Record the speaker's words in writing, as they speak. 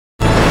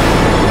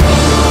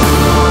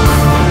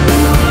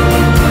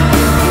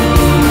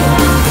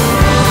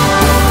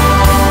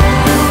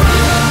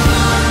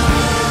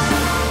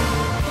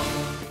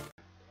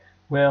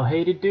Well,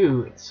 hey to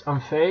do, it's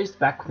Unphazed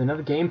back with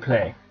another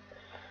gameplay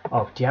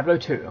of Diablo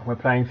 2. We're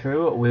playing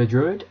through with a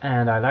Druid,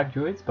 and I like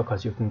Druids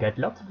because you can get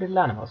lots of little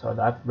animals. So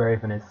that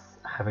Raven is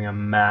having a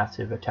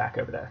massive attack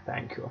over there,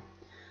 thank you.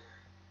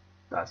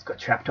 That's got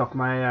trapped off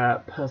my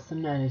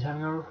person and he's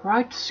having a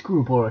right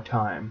screwball of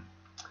time.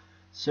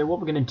 So what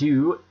we're going to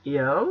do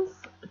is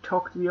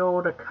talk to the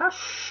old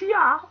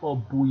Akashia, or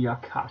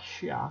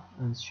Booyakashia,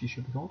 as she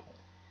should be called,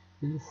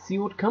 and see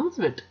what comes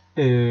of it.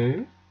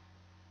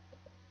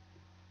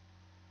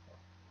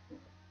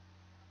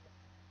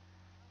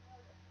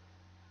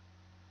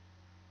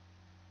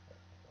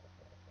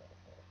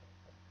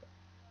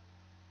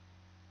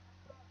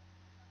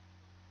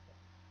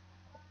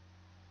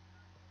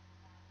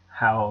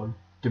 How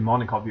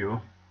demonic of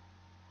you.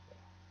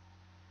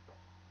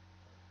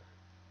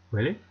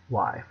 Really?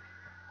 Why?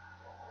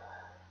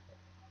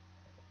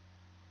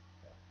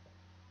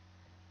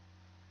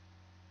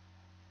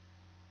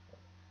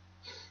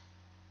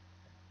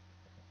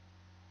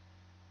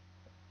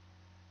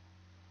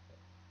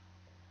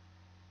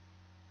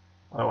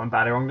 I went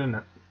badly wrong, didn't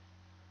it?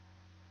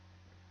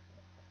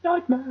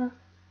 Nightmare!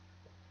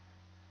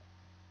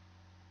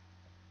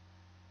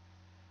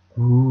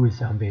 Ooh,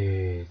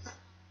 zombies.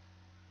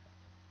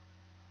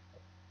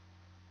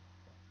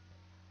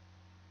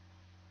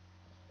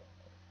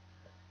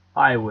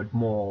 I would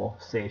more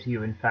say to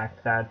you, in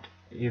fact, that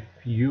if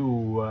you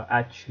were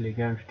actually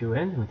going to do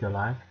anything with your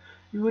life,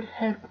 you would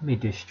help me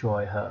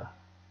destroy her.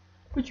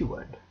 But you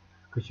won't.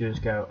 Because you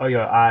just go, oh, you're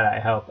ally,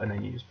 help, and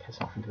then you just piss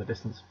off into the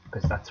distance.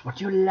 Because that's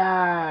what you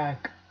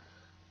like.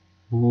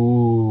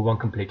 Ooh, one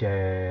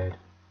completed.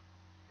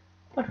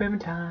 What raven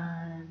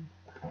time?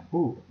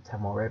 Ooh, let's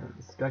have more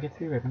ravens. Do I get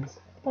 3 ravens?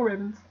 More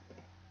ravens.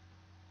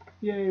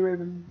 Yay,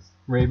 ravens.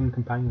 Raven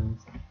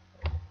companions.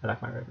 I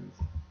like my ravens.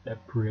 They're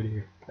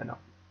pretty. They're not.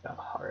 They're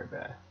horrible.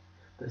 But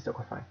they're still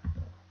quite funny.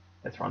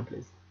 Let's run,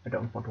 please. I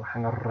don't want to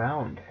hang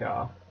around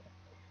here.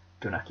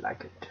 Do not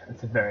like it.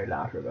 It's a very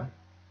loud river.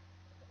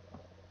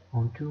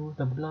 Onto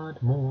the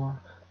blood, more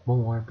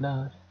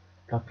blood.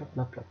 Blood, blood,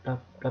 blood, blood, blood,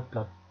 blood,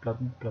 blood,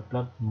 blood, blood,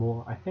 blood,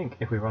 more. I think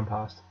if we run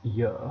past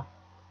here,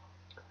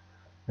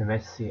 we may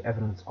see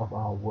evidence of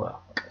our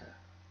work.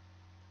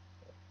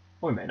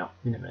 Or we may not.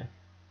 You never know.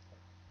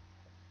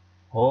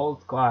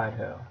 All's quiet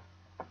here.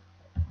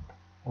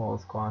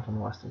 All's quiet on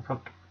the western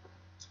front.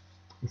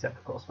 Except,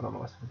 of course, we're on the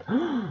western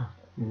front.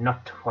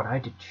 Not what I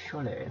did,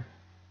 surely.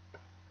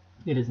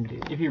 It is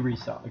indeed. If you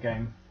restart the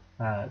game,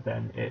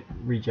 then it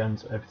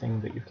regens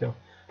everything that you've killed.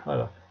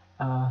 However,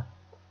 I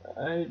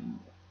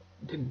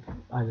didn't.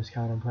 I just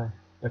carried on playing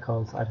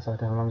because I decided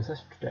to have a longer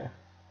session today.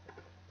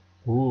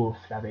 Ooh,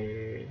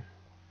 flabby.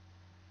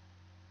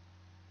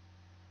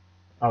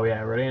 Oh yeah,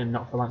 really? And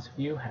not for the likes of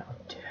you? How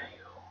dare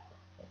you?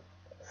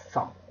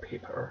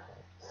 Sandpaper.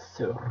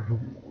 So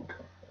rude.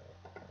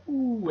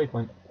 Ooh,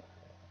 waypoint.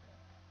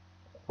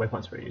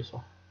 Waypoint's pretty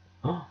useful.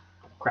 Oh,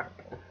 crap.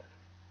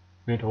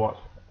 We need to what?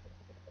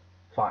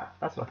 Fire.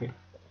 That's lucky.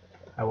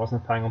 I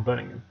wasn't planning on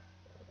burning him.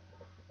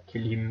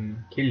 Kill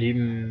him. Kill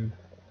him.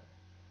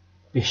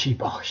 Bishy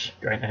Bosh.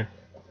 Great name.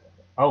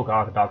 Oh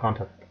god, the Dark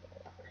Hunter.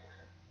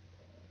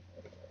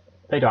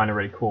 They die in a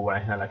really cool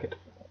way. I like it.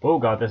 Oh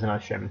god, there's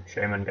another shaman.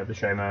 Shaman, get the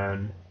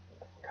shaman.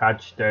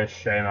 Catch the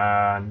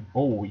shaman.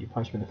 Oh, you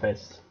punched me in the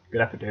face.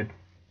 Good effort, dude.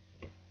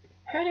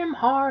 Hit him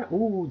hard.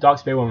 Ooh, Dark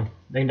Spear Woman.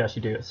 They can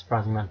actually do a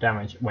surprising amount of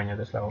damage when you're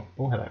this level.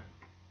 Oh, hello.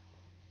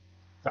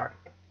 Sorry.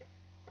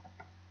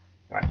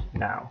 Right,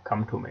 now,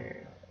 come to me.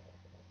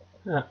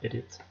 Ah,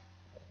 idiots.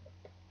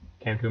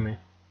 Came to me.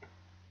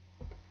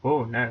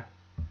 Oh, no.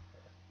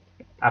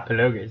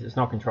 Apologies, it's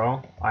not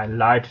control. I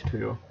lied to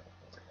you.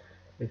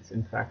 It's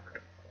in fact...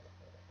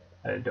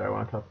 do I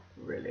want to talk?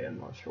 Really, I'm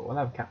not sure. I'll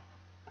have a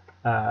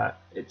cat.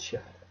 It's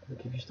shift. I'll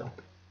keep you still.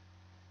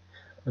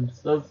 I'm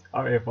so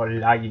sorry for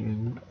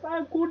lagging.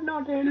 I could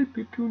not help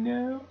it, you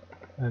know.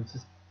 I'm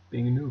just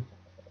being a noob.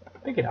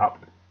 Pick it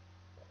up.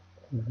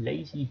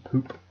 Lazy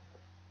poop.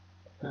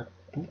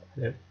 Ooh,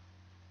 hello.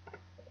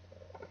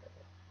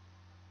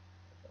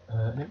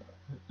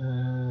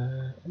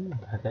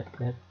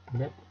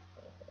 That.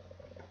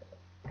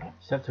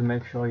 Just have to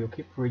make sure you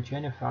keep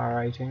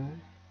regenerating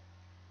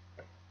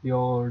the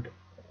old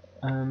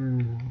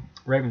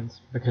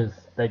ravens because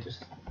they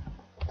just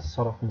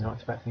sort off when you're not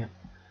expecting it.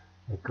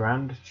 A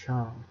grand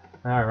charm.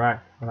 Alright,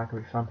 well that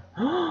could be fun.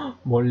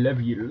 More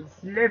levels.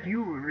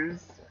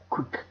 Levels!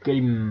 Quick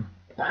game.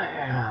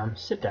 Bam!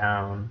 Sit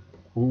down.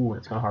 Ooh,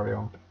 it's gonna hurry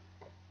on.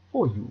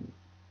 For you.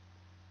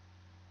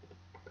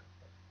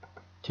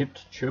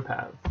 Tipped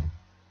topaz.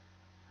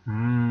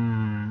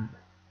 Mmm.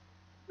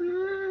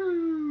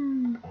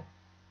 Mmm.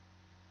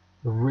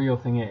 The real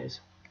thing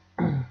is,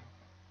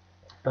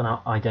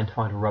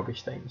 unidentified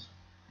rubbish things.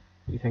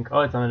 You think,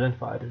 oh, it's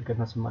unidentified, it'll get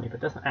lots of money, but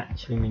it doesn't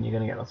actually mean you're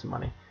going to get lots of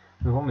money.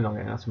 The one we're not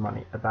getting lots of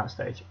money at that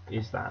stage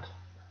is that,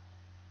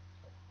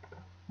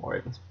 more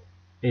ravens,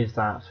 is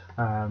that,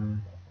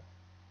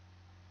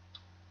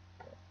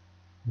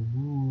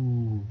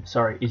 ooh,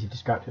 sorry, easy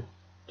distracted.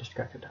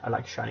 I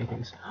like shiny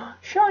things.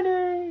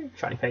 Shiny!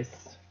 Shiny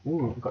face.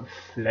 Ooh, we've got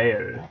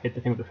flail. Hit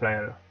the thing with the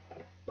flail.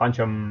 Punch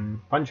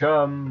him! Punch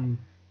him!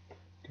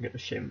 To get the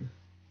shim.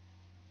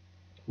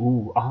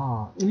 Ooh,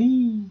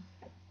 Eee.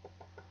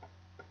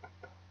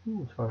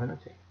 Ooh, 12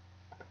 energy.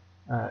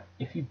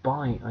 If you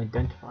buy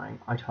identifying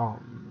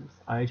items,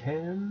 if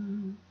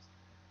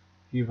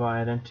you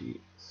buy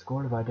identity,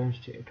 score of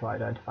identity to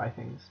identify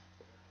things.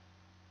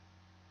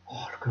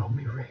 Oh, look at all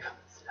me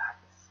ravens,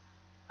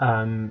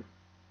 lads.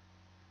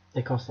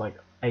 They cost like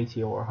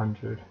 80 or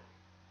 100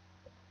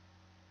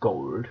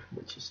 gold,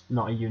 which is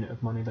not a unit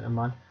of money, but never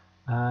mind.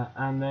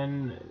 And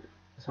then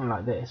something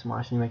like this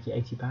might actually make it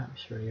 80 back,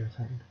 which is really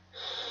irritating.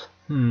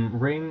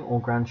 Ring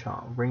or Grand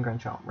Charm? Ring, Grand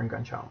Charm, ring,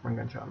 Grand Charm, ring,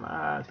 Grand Charm.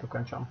 Let's go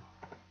Grand Charm.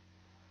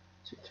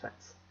 6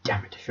 defense.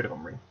 Damn it, I should have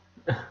gone ring.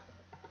 6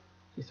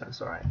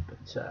 defense, alright, but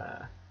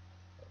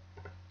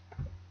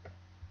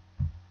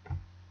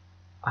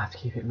I have to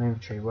keep it in my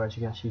inventory, whereas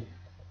you can actually...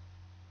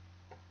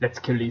 Let's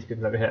kill these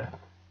people over here.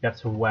 You have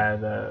to wear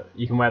the...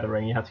 You can wear the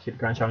ring, you have to keep the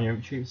Grand Charm in your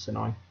inventory, it's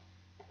annoying.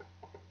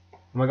 Oh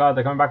my god,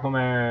 they're coming back for me!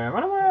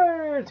 Run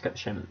away! Let's get the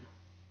shim.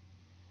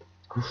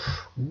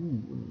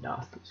 Ooh,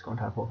 nasty. It's gone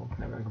Town Portal.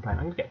 Never gonna complain.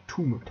 I'm gonna get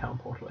 2 with Town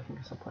Portal, I think,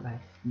 at some point. I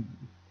have 3.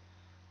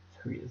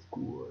 3 is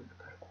good.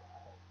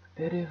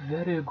 Very,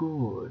 very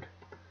good.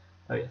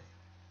 Oh, yes.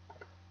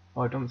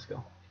 Oh, I've done the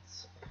skill.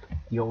 It's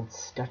the old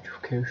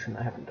statification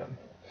I haven't done.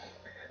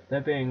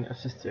 They're being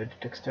assisted.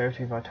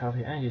 Dexterity,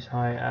 vitality, energy is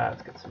high.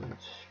 Let's get some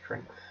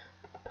strength.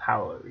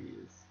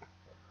 Powers.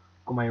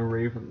 Got my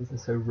ravens, they're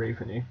so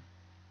raveny.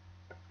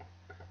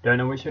 Don't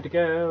know which way to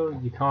go,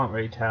 you can't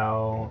really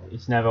tell.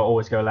 It's never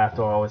always go left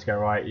or always go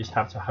right, you just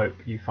have to hope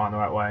you find the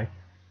right way.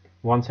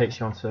 One takes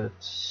you onto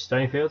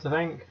Stony Fields, I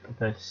think,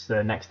 that's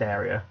the next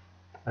area,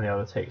 and the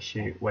other takes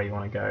you where you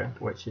want to go,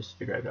 which is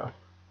the graveyard.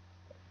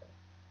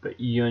 But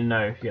you'll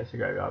know if you get to the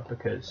graveyard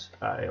because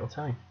it'll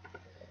tell you.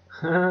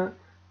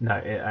 No,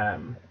 I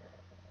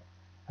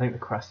think the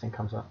questing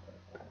comes up.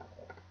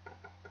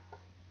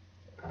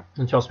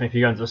 And trust me, if you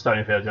go into the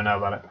Stony Fields, you'll know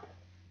about it.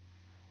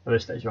 At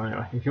this stage,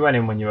 anyway. If you went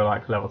in when you were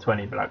like level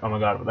 20, you'd be like, oh my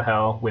god, what the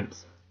hell,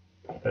 wimps.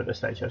 But at this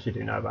stage, you actually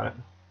do know about it.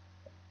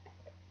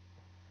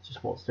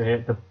 Just what's to here.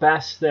 The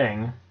best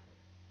thing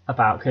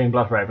about killing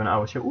Bloodraven, I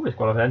wish it always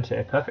got event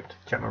here. Perfect.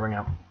 Check my ring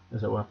out,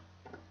 as it were.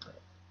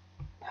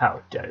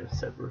 How dare you,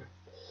 so rude.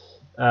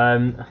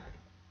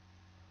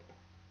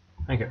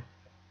 Thank you.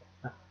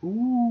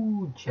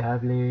 Ooh,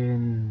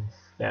 javelins.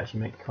 They actually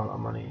make quite a lot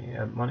of money.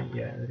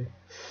 Yeah, they do.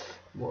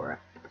 Alright.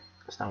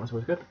 Stamina's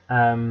always good.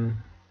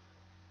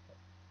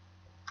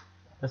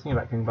 Best thing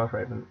about King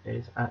Bloodraven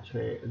is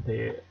actually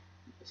the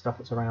stuff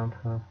that's around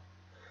her.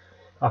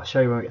 I'll show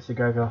you when we get to the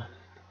graveyard.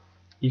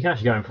 You can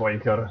actually go in before you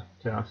killed her,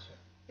 to be honest.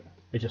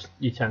 It just,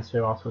 you tend to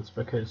do afterwards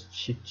because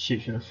she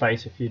shoots you in the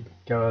face if you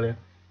go earlier.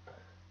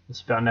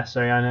 It's a bit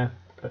unnecessary, I know,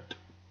 but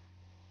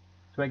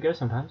it's the way it goes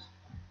sometimes.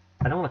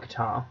 I don't want a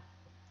guitar.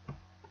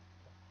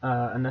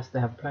 Unless they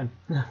have a plane.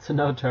 That's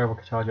another terrible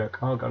guitar joke.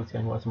 Oh god, it's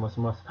getting worse and worse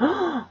and worse.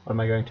 What am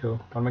I going to?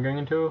 What am I going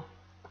into?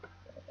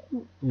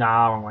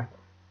 Nah, wrong way.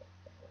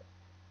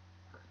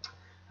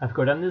 I have to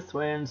go down this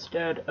way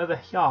instead, over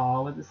here,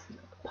 where this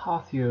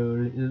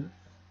pathole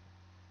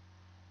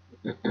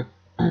is.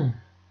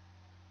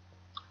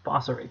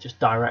 But sorry, just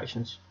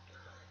directions.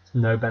 There's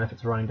no benefit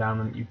to running down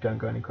them, you don't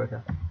go any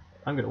quicker.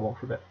 I'm going to walk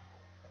for a bit.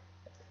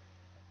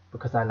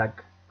 Because I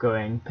like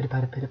going pitter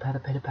patter, pitter patter,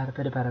 pitter patter,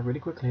 pitter patter really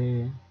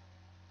quickly.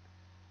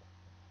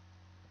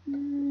 I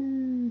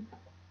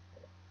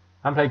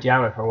haven't played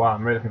Diablo for a while,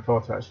 I'm really looking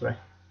forward to it actually.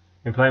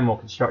 Been playing more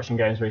construction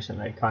games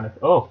recently, kind of.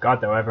 Oh god,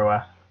 they're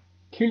everywhere.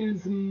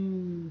 Kills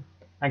them.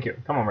 Thank you.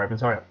 Come on, Raven,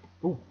 hurry up.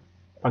 Ooh,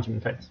 punch him in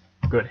the face.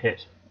 Good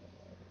hit.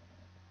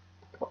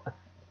 What?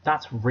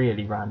 That's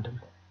really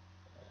random.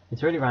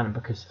 It's really random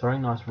because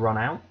throwing knives run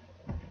out.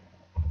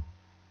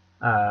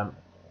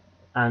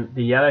 And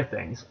the yellow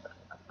things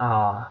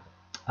are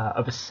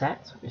of a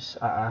set, which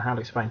how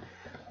to explain.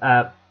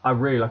 I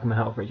really like them in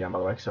health regen, by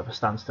the way, because if I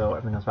stand still,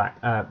 everything comes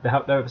back.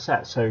 They're of a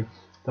set, so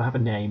they'll have a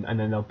name, and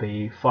then there'll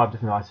be 5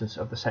 different items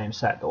of the same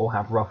set that all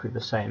have roughly the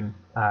same,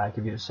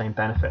 give you the same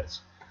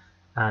benefits.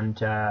 And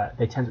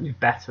they tend to be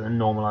better than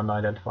normal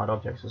unidentified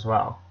objects as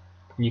well.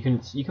 And you can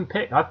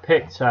pick. I've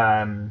picked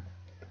green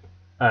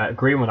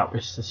one up,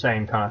 which is the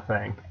same kind of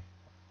thing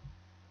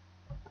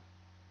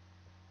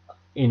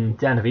in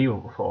Den of Evil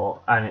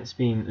before, and it's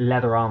been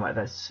leather armor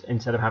that's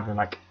instead of having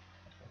like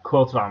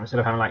quilted armor, instead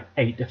of having like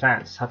 8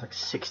 defense, it's had like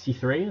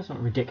 63 or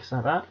something ridiculous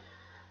like that.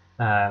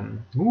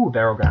 Ooh,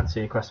 Beryl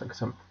Gancy, quest because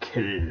I'm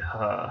kill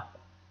her.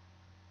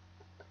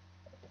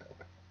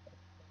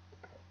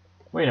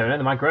 Well, you know,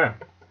 they might grow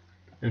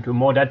into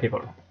more dead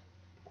people.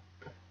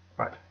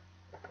 Right.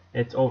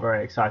 It's all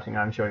very exciting,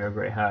 I'm sure you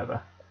agree,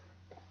 however.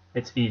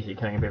 It's easy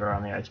killing people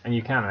around the edge, and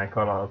you can make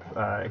quite a lot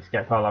of,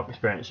 get quite a lot of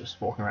experience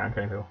just walking around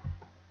killing people.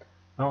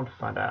 I want to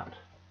find out.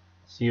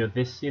 See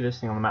this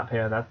thing on the map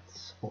here,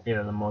 that's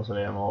either the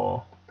mausoleum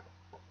or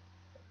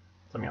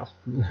something else.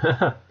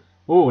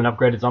 Ooh, an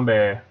upgraded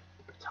zombie.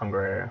 It's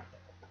hungry.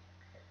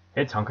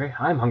 It's hungry.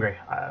 I'm hungry.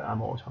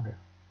 I'm always hungry.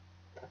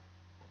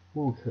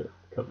 Ooh,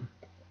 kill them.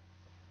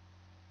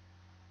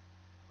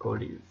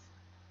 Goalies.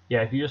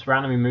 Yeah, if you just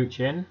randomly mooch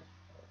in,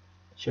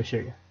 she'll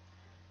shoot you.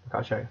 Look,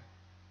 I'll show you.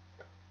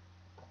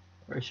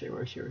 Where is she?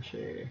 Where is she? Where is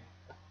she?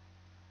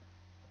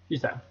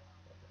 She's there.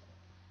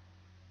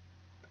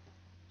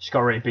 She's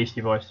got a really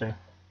beastie voice too.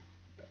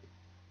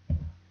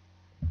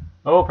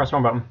 Oh, press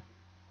wrong button.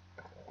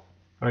 I'm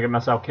gonna get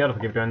myself killed if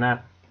I keep doing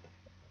that.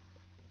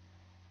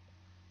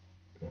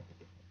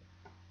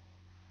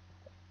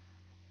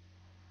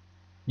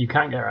 You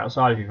can't get her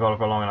outside if you follow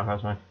for long enough,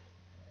 actually.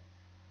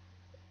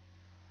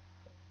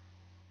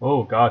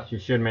 Oh god,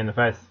 she's shooting me in the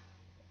face.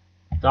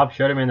 Stop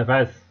shooting me in the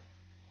face.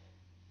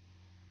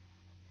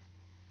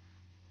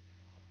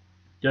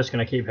 Just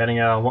gonna keep hitting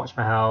her, watch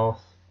my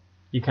health.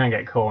 You can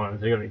get cornered,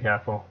 so you gotta be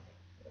careful.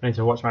 I need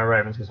to watch my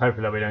ravens because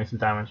hopefully they'll be doing some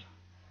damage.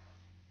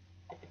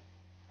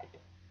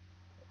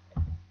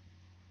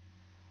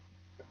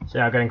 See,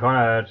 I'm getting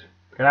cornered.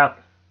 Get out.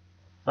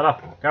 Shut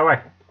up. Go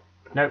away.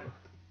 Nope.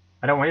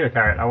 I don't want you to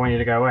carry it. I want you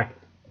to go away.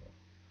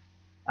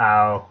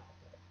 Ow.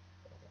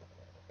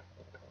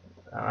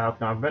 My health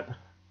gone up a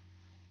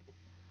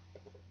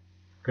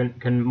bit.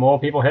 Can more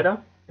people hit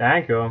her?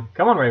 Thank you.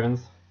 Come on,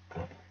 ravens.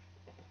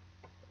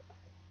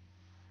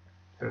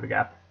 Through the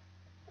gap.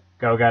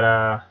 Go get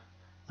a.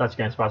 Such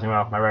game's passing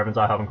well. My ravens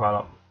are helping quite a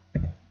lot.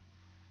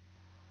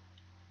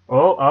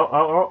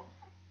 Oh.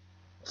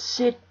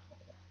 Sit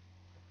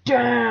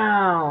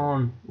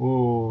down!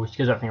 Ooh, she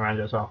kills everything around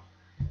you as well.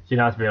 She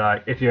knows to be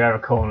like, if you're ever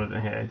cornered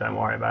in here, don't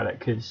worry about it,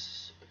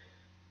 because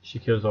she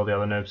kills all the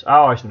other noobs.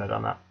 Oh, I shouldn't have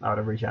done that. I would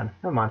have regen.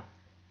 Never mind.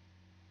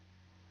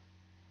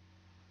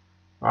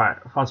 Alright,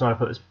 I'll find somewhere to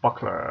put this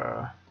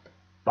baklava.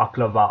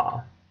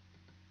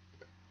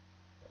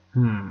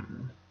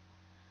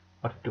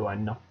 What do I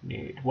not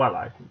need? Well,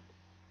 I can...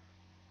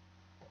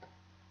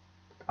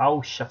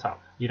 Oh, shut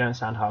up. You don't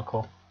sound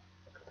hardcore.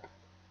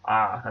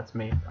 Ah, that's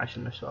me. I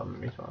shouldn't have started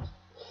me first.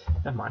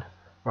 Never mind.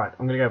 Right,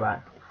 I'm going to go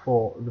back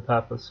for the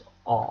purpose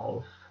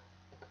of...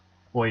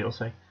 Well, you'll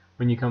see.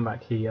 When you come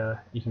back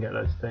here, you can get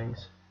those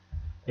things.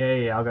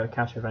 Yeah, I'll go to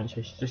catch her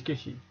eventually. She just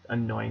gives you an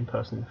annoying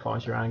person who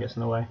follows you around and gets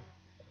in the way.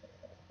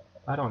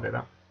 I don't want to do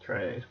that.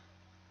 Trade.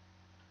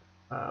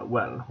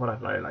 Well, what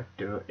I'd really like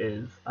to do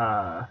is...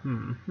 there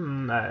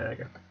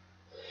you go.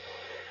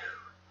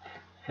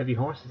 Heavy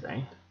horses,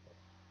 eh?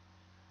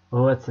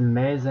 Oh, it's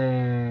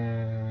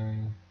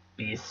amazing.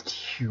 Beast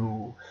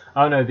Hue.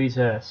 Oh no, these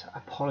are...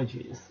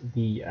 Apologies.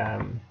 The,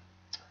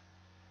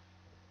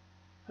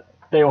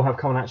 they all have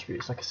common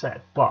attributes, like I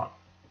said, but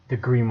the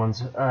green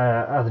ones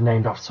are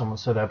named after someone,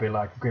 so they'll be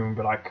like... The green one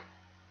will be like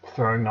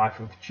throwing knife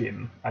of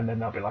Jim, and then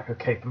there'll be like a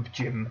cape of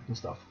Jim and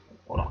stuff.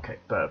 Well, not cape,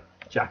 but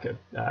jacket,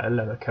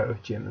 leather coat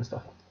of Jim and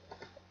stuff.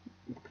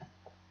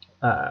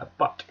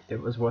 But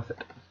it was worth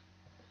it.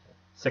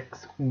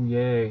 6, ooh,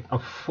 yay.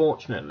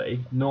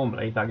 Unfortunately,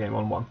 normally that game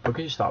on 1,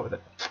 because you start with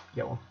it, you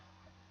get 1.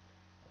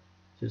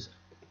 Which is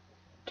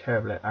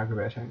terribly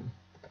aggravating.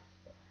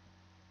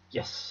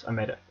 Yes, I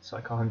made it. It's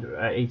like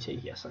 180,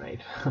 yes I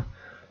made.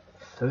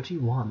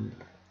 31.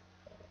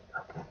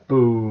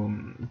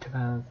 Boom.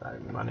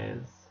 2,000 monies.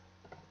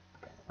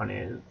 I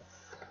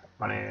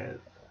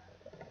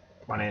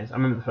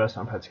remember the first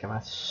time I had to come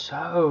out,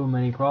 so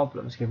many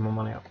problems giving my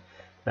money up.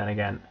 Then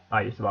again,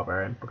 I used the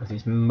barbarian because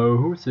he's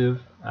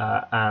motive,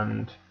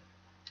 and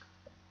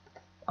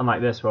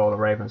unlike this where all the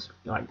ravens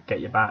like get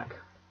you back,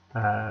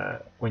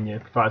 when you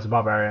fight as a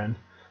barbarian,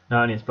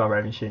 not only is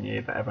barbarian shooting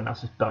you, but everyone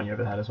else is belting you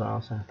over the head as well.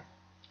 So,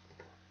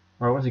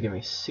 right, what does it give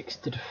me? 6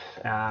 to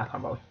I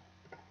can't bother.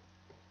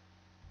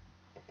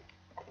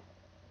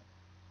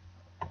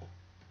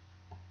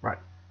 Right,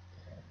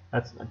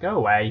 let's go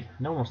away.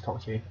 No one wants to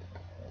talk to you.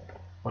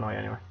 Well, not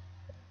anyway.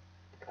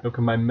 Look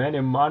at my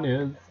many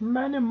monies.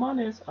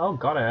 Oh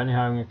god, I only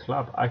have a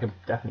club. I could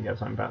definitely get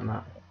something better than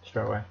that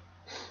straight away.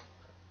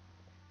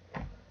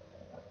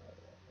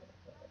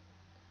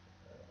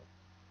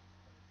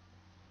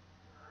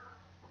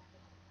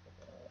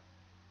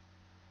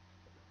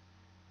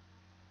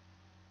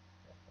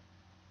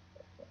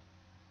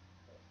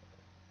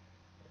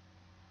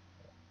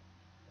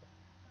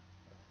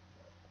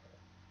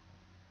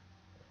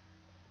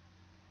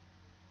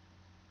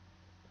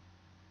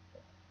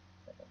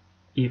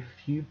 If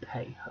you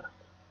pay her.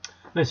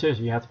 No,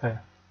 seriously, you have to pay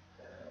her.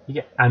 You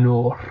get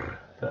Anor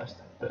first,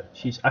 but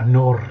she's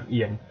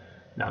Anorian.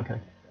 No, I'm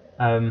kidding.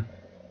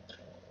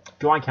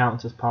 Do I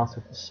count as part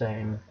of the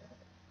same...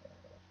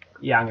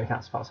 Yeah, I'm going to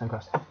count as part of the same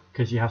quest,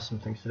 because you have some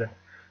things to do.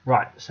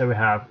 Right, so we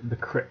have the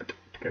crypt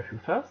to go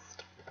through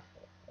first.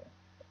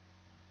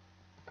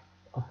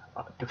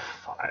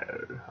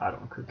 Defile. I don't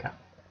want crew cap.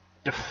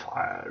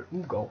 Defile.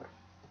 Ooh, gold.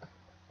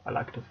 I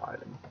like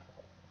defiling.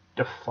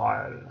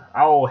 Defile.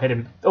 Oh, hit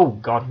him. Oh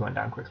god, he went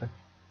down quickly.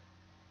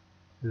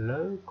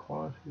 Low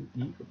quality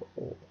evil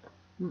orb.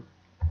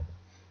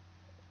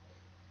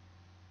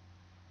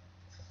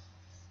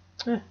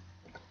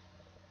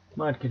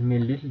 Might give me a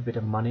little bit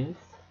of monies.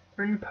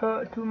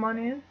 Two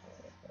monies.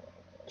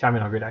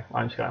 Champion hungry deck.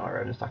 I'm just going my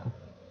road and stack them.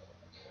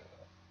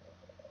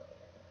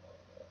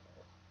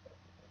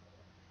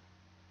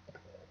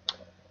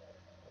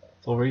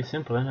 It's all really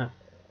simple, isn't it?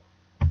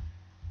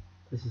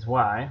 This is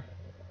why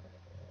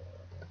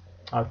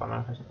I've got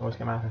manifest. Always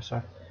get manifest.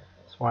 So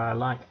that's why I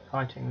like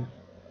fighting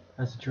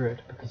as a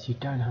druid, because you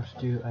don't have to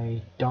do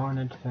a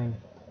darned thing.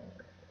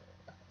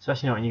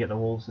 Especially not when you get the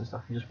wolves and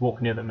stuff. You just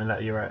walk near them and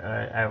let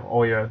your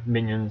all your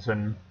minions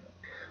and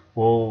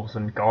wolves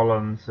and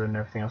golems and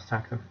everything else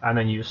attack them, and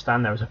then you just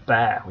stand there as a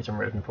bear, which I'm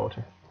really looking forward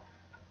to.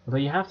 Although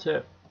you have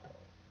to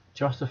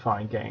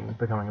justify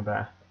becoming a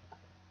bear,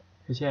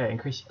 because yeah, it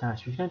increases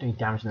damage. But if you don't do any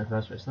damage in the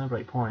first place, there's no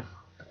bloody point.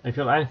 And if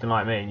you're anything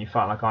like me and you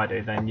fight like I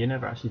do, then you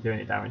never actually do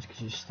any damage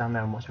because you just stand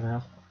there and watch everyone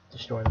else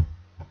destroy them.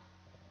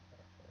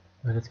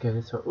 Right, let's go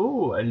this way.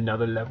 Ooh,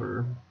 another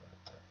level.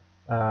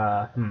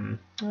 Let's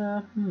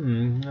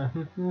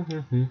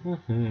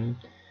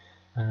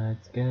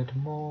get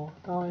more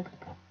life.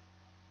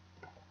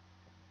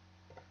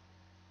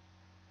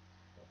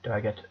 Do I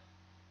get...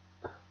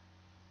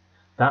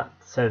 That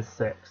says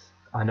 6,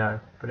 I know,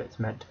 but it's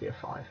meant to be a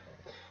 5.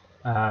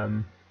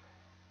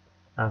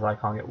 As I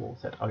can't get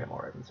wolves yet, I'll get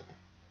more ravens.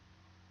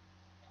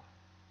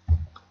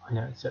 I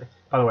know, it's silly.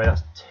 By the way,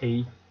 that's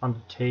T, under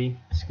T,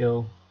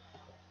 skill,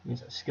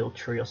 means a skill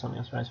tree or something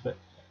I suppose, but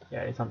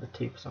yeah, it's under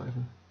T for some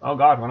reason. Oh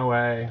god, run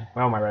away!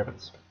 Where are my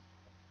ravens?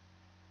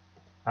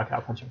 Okay,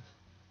 I'll punch him.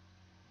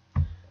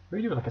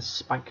 Really with like a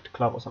spiked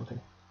club or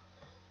something.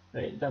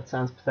 That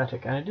sounds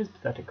pathetic, and it is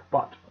pathetic,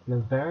 but they're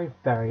very,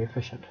 very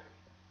efficient.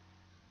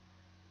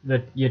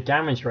 Your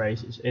damage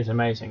rate is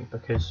amazing,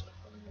 because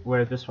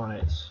where this one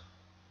is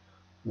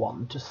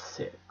 1 to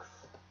 6.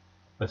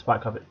 With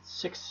spike club it's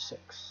 6 to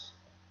 6.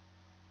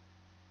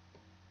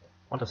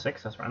 1 to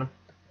 6, that's random.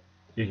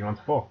 Usually 1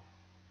 to 4.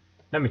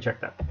 Let me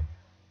check that.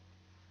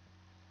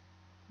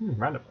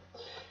 Random.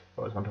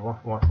 Oh, it's 1 to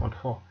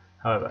 4.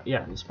 However,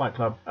 yeah, the spike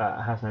club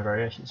has no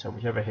variation, so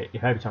whichever hit,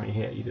 if every time you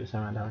hit, you do the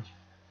same amount of damage.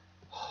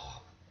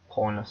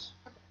 Pointless.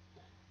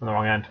 On the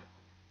wrong end.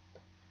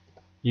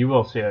 You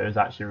will see there's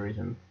actually a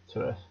reason to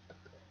this.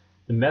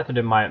 The method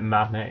in my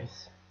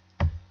madness.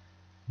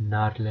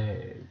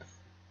 Nadles.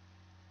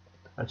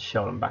 Let's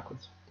show them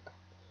backwards.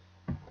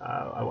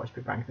 I watch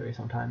Big Bang Theory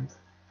sometimes.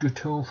 De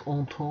temps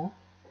en temps.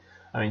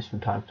 I mean, from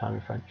time to time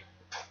in French.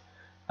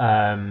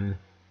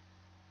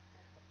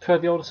 For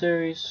the older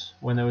series,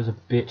 when there was a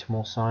bit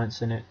more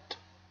science in it,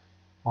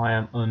 I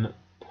am un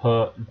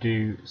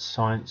Purdue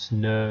science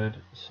nerd,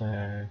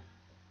 so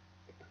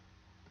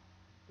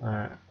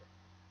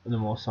the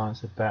more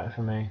science the better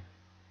for me.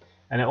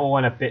 And it all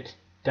went a bit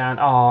down.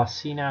 Oh,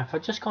 see now, if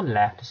I'd just gone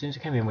left, as soon as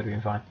I came in, would have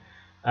been fine.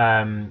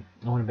 It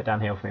went a bit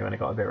downhill for me when it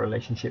got a bit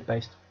relationship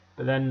based.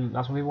 But then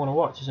that's what we want to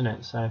watch, isn't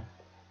it? So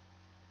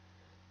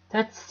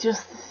that's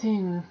just the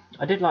thing.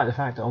 I did like the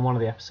fact that on one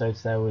of the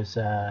episodes there was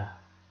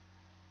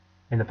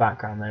in the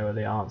background there were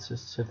the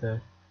answers to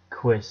the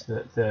quiz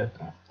that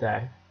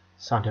their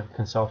scientific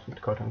consultant,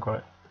 quote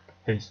unquote,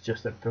 who's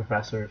just a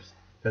professor of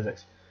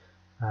physics,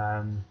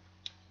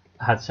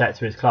 had set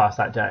to his class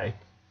that day.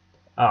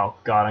 Oh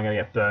god, I'm gonna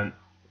get burnt.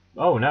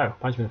 Oh no,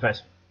 punch me in the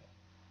face.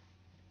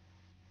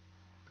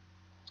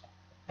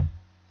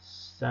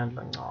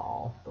 Sandling,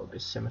 oh, that would be a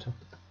scimitar.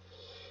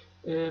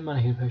 Mana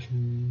healing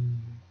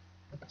potion.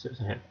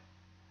 6% hit.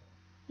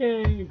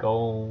 Yay,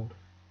 gold.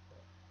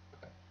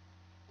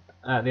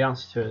 The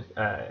answer to his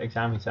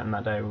exam he sent on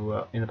that day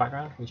were in the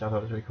background, which I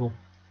thought was really cool.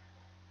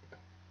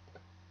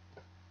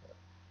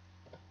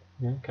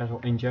 Yeah, casual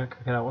in joke.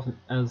 Okay, that wasn't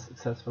as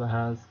successful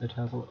as it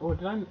has. Oh,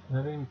 did I?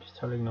 Have I just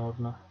totally ignored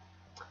enough?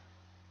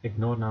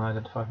 Ignored an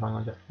unidentified flying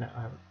object? No,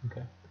 I haven't.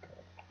 Okay.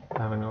 I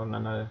have ignored an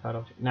unidentified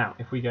object. Now,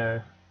 if we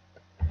go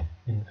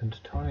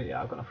inventory,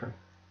 yeah, I've got enough room.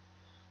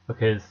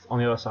 Because on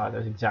the other side,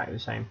 there's exactly the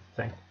same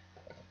thing.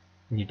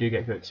 And you do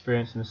get good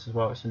experience in this as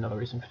well, it's another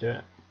reason for doing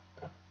it.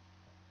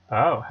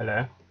 Oh,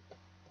 hello.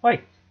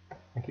 Wait!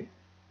 Thank you.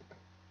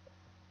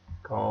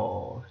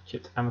 Gold,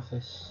 chipped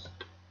amethyst,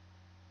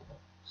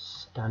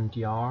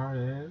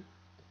 standard,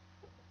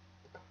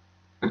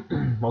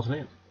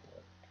 mausoleum.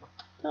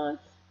 Nice.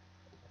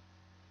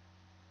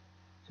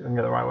 See if we can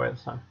go the right way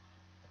this time.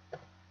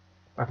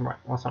 Right from right,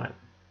 what's on it?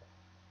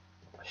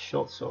 A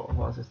short sword,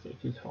 what does this do?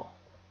 2 to 4.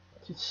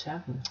 2 to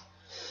 7.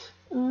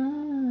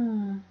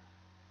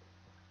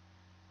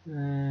 Yes,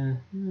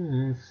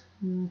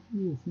 indeed,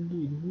 yes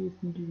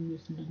indeed,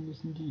 yes indeed,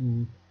 yes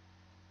indeed.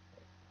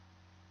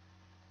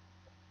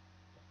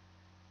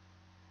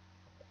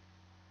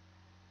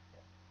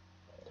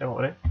 Tell you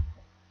what we'll do.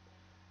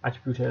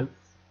 Attributes.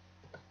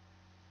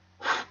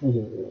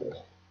 Oh.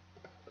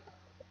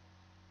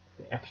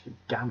 The extra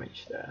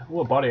damage there. Oh,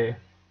 a body.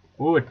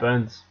 Oh, it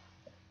burns.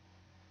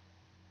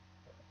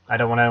 I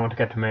don't want anyone to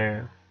get to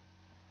me.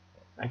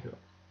 Thank you.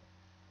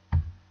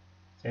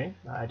 See?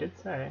 I did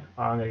say.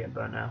 Oh, I'm gonna get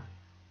burnt now.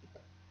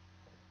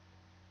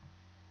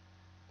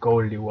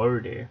 Goldy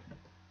wordy.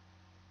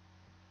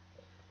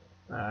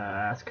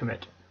 Let's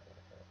commit.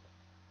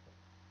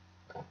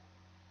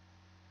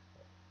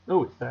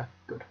 Oh, it's there.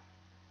 Good.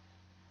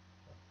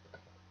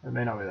 It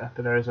may not be there,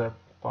 but there is a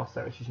boss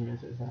there, which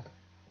means it's there.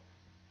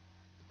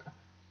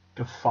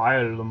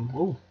 Defile them.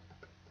 Ooh.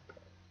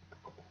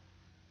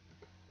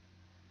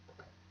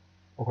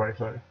 Okay,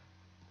 sorry.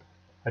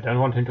 I don't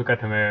want him to get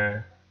to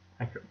me.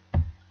 Thank you.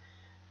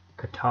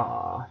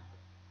 Qatar.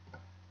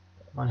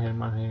 Money.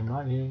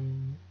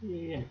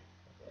 Yeah.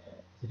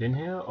 Is it in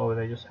here, or are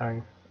they just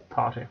having a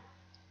party?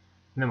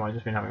 They might have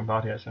just been having a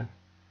party, actually.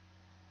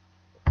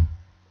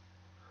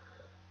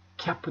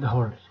 Cap with the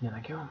horse. Yeah,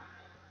 thank you.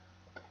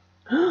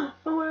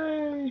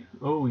 Away!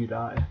 Oh, you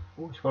died.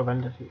 Oh, it's got a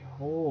vendetta.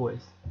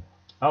 Always.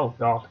 Oh,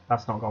 God,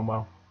 that's not gone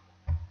well.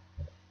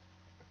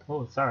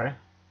 Oh, sorry.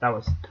 That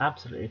was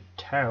absolutely a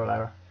terrible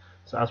error.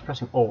 So I was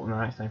pressing Alt and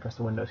I accidentally pressed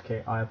the Windows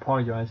key. I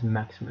apologise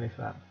maximally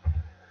for that.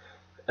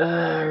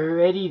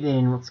 Ready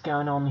then, what's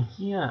going on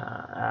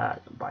here?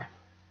 Goodbye.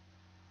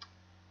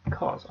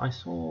 Because I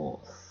saw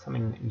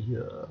something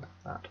here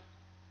that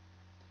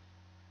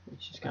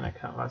which is gonna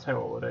come. I'll tell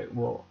you what we'll do.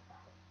 We'll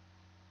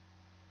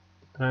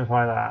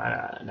notify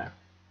that. No.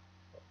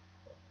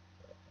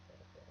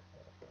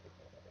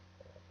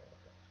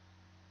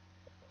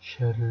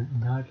 Shadow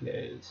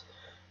Nightlays.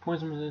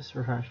 Poison resist,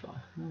 refresh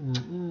life.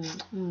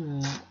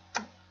 Ooh.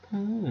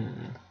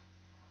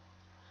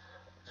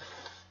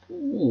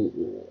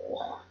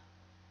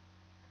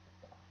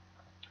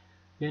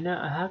 You know,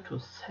 I have to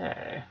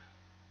say,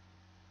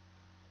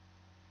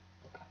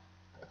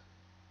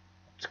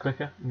 it's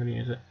quicker. I'm going to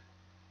use it.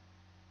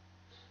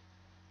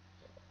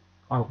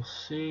 I will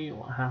see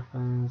what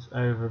happens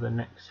over the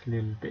next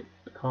little bit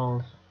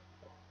because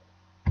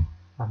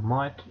I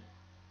might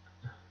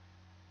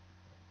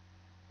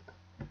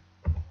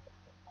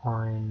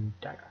find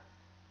dagger.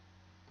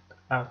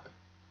 Oh,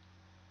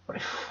 what a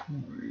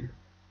fool!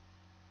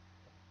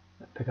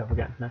 Pick up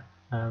again. No,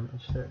 I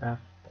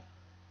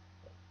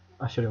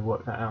should have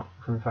worked that out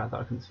from the fact that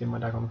I couldn't see my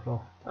dagger on the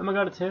floor. Oh my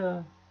god, it's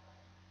here!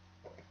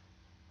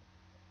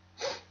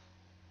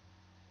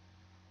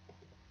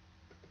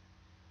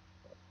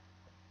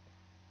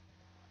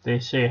 Do you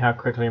see how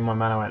quickly my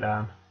mana went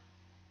down?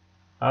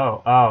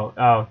 Oh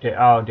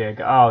dear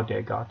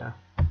God, no.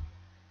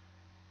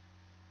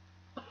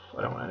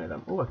 I don't want any of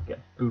them. Oh, I can get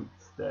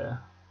boots there.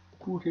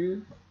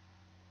 Booties.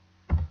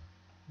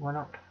 Why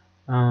not?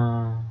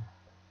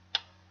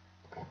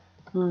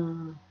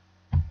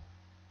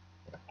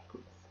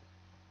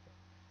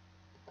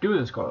 Do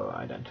this got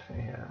identity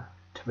here,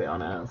 to be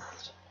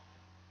honest.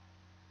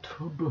 Pay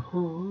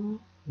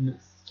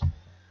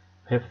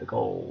for the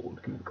gold,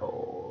 give me the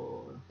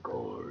gold.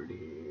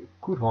 Goldie.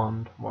 Good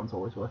wand. Wand's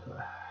always worth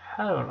a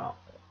hell of a lot.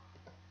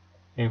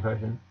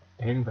 Healing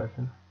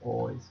potion.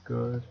 Always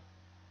good.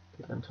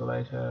 Give them till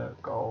later.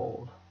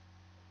 Gold.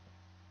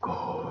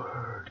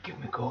 Gold. Give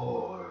me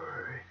gold.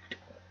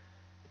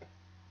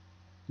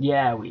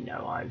 Yeah, we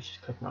know. I was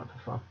just clicking on it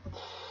for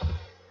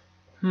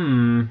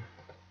fun.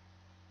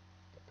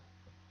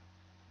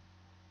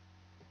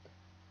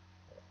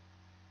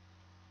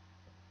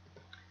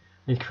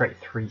 Need to create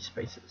 3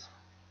 spaces.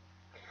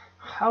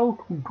 How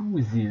to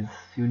do this,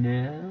 you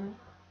know?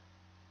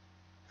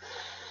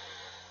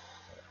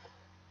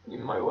 It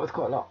might be worth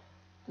quite a lot.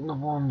 The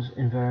ones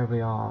invariably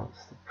are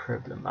the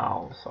problem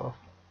now, so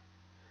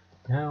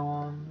no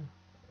one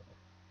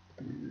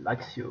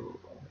likes you.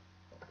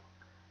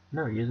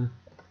 No reason.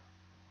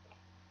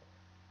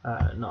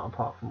 Not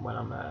apart from when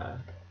I'm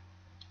a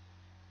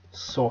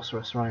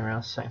sorceress running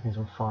around setting things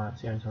on fire.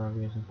 That's the only time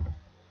I'm using.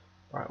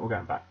 Right, we're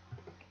going back.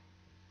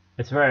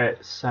 It's a very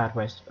sad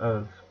waste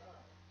of.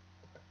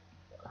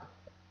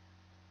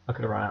 I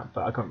could have run out,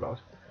 but I couldn't bother.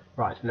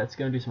 Right, let's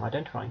go and do some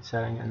identifying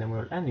selling, and then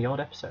we'll end the odd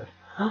episode.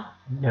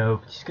 No,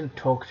 but she's going to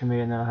talk to me,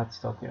 and then I'll have to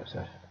start the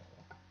episode.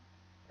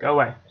 Go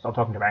away! Stop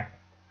talking to me.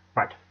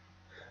 Right.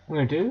 What I'm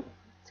going to do,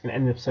 it's going to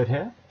end the episode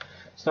here.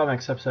 Start the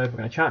next episode, we're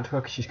going to chat to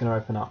her because she's going to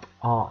open up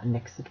our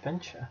next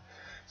adventure.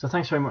 So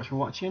thanks very much for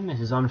watching.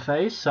 This is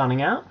Unphazed,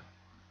 signing out.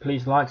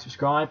 Please like,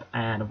 subscribe,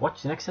 and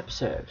watch the next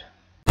episode.